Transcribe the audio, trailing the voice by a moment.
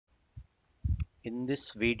In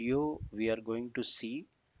this video, we are going to see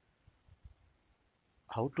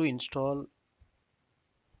how to install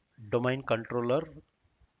domain controller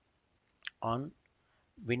on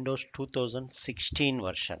Windows 2016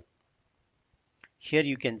 version. Here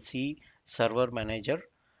you can see server manager.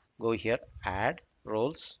 Go here, add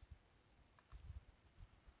roles,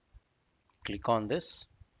 click on this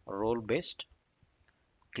role based,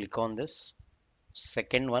 click on this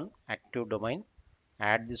second one, active domain,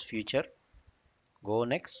 add this feature, go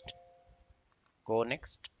next, go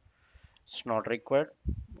next, it's not required,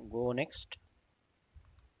 go next.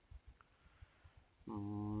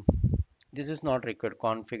 Mm, this is not required.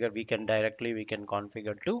 Configure, we can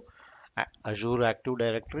configure to Azure Active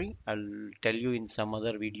Directory. I'll tell you in some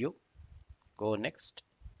other video. Go next.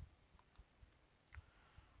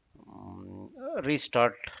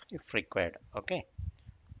 Restart if required. Okay,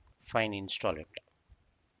 fine, install it.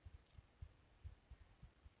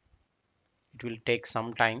 It will take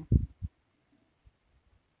some time.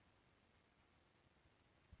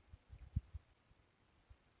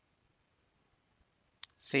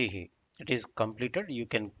 See here, it is completed. You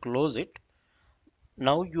can close it.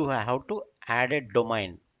 Now you have to add a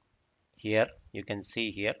domain. Here you can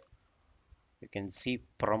see here. You can see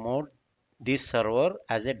promote this server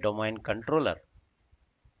as a domain controller.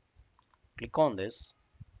 Click on this.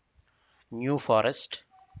 New Forest.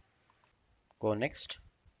 Go next.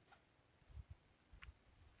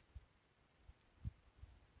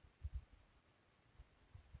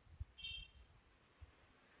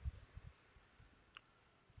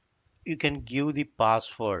 You can give the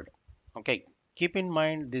password. Okay, keep in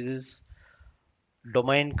mind this is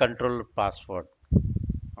domain controller password.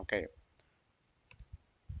 Okay,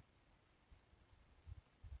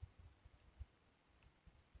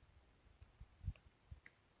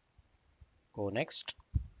 go next.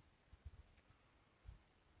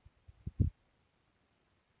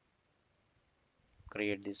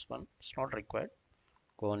 Create this one. It's not required.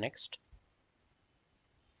 Go next.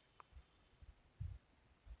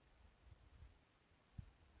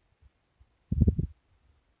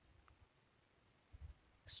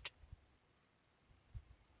 Next.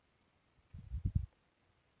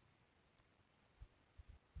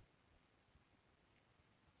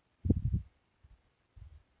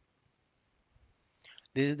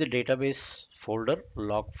 This is the database folder,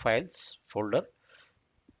 log files folder.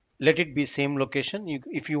 Let it be same location.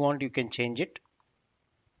 If you want, you can change it.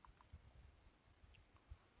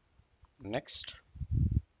 Next.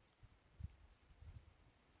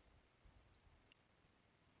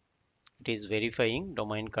 It is verifying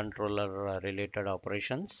domain controller related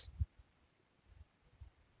operations.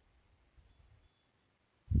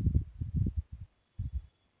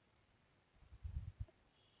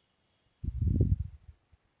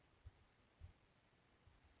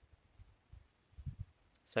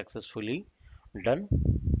 Successfully done.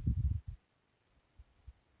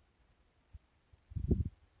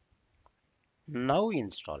 Now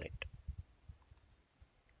install it.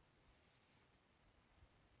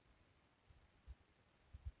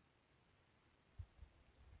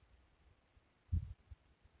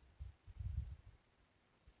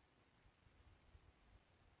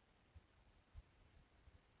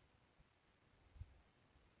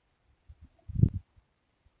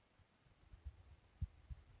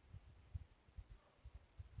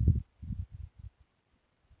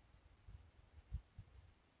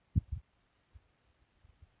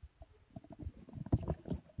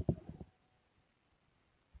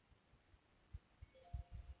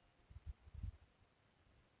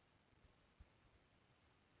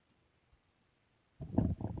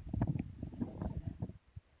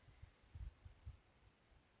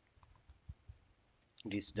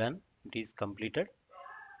 It is done. It is completed.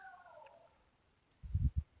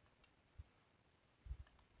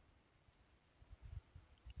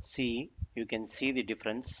 See, you can see the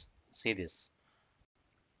difference. See this.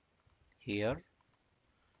 Here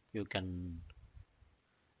you can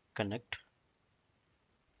connect.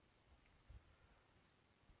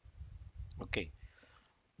 Okay.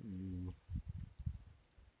 Mm,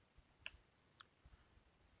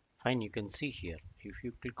 Fine, you can see here. If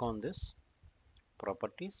you click on this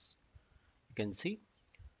properties, you can see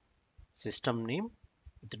system name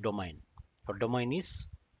with domain. Your domain is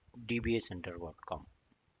dbacenter.com.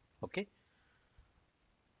 Okay.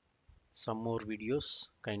 Some more videos.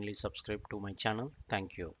 Kindly subscribe to my channel.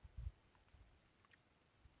 Thank you.